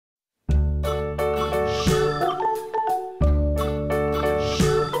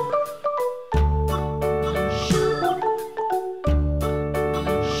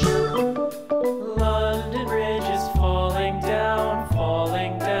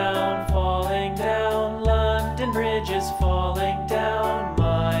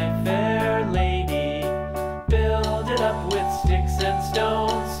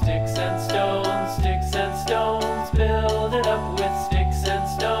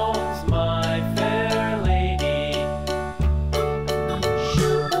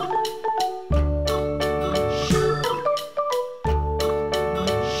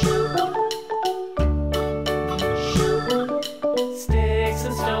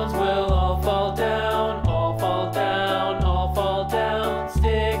stones will all fall down, all fall down, all fall down.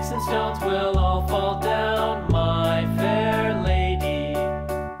 Sticks and stones will all fall down, my fair lady.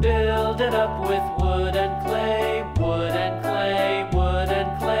 Build it up with wood and clay, wood and clay, wood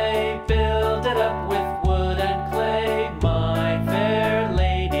and clay. Build it up with wood and clay, my fair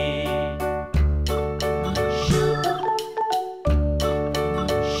lady.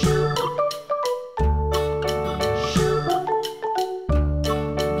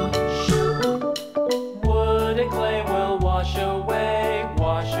 Wood and clay will wash away,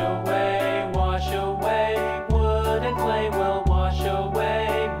 wash away, wash away. Wood and clay will wash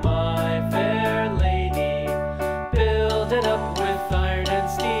away, my fair lady. Build it up with iron and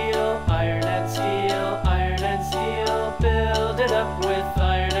steel, iron and steel, iron and steel. Build it up with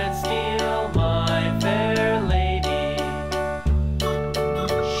iron and steel, my fair lady.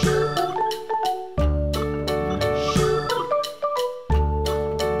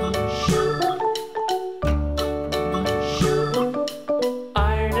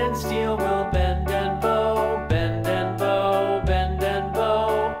 Iron and steel will bend and bow, bend and bow, bend and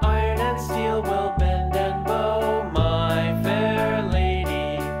bow. Iron and steel will bend and bow, my fair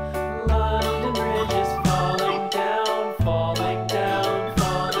lady. London Bridge is falling down, falling down,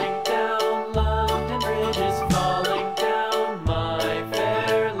 falling down. London Bridge is falling down, my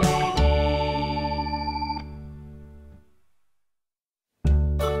fair lady.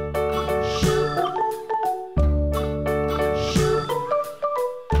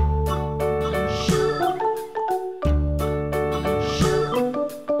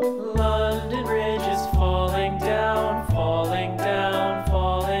 London Bridge is falling down, falling down,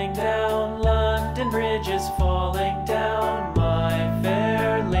 falling down. London Bridge is falling down, my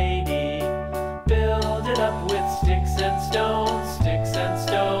fair lady. Build it up with sticks and stones, sticks and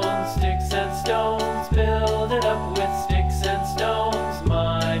stones, sticks and stones. Build it up with sticks and stones,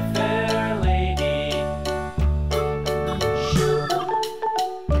 my fair lady.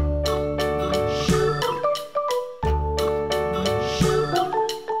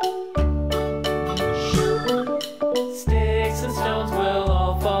 Sticks and stones will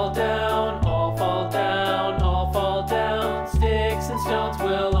all fall down, all fall down, all fall down. Sticks and stones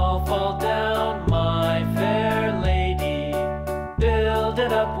will all fall down, my fair lady. Build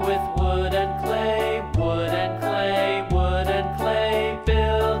it up with wood and clay, wood and clay, wood and clay.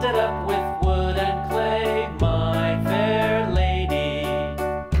 Build it up with wood and clay, my fair lady.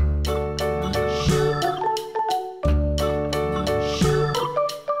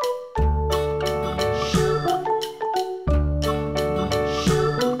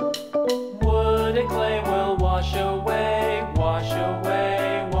 Wood and clay will wash away, wash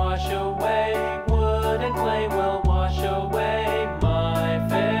away, wash away. Wood and clay will wash away, my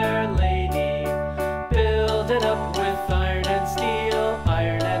fair lady. Build it up with iron and steel,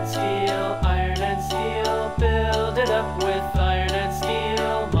 iron and steel, iron and steel. Build it up with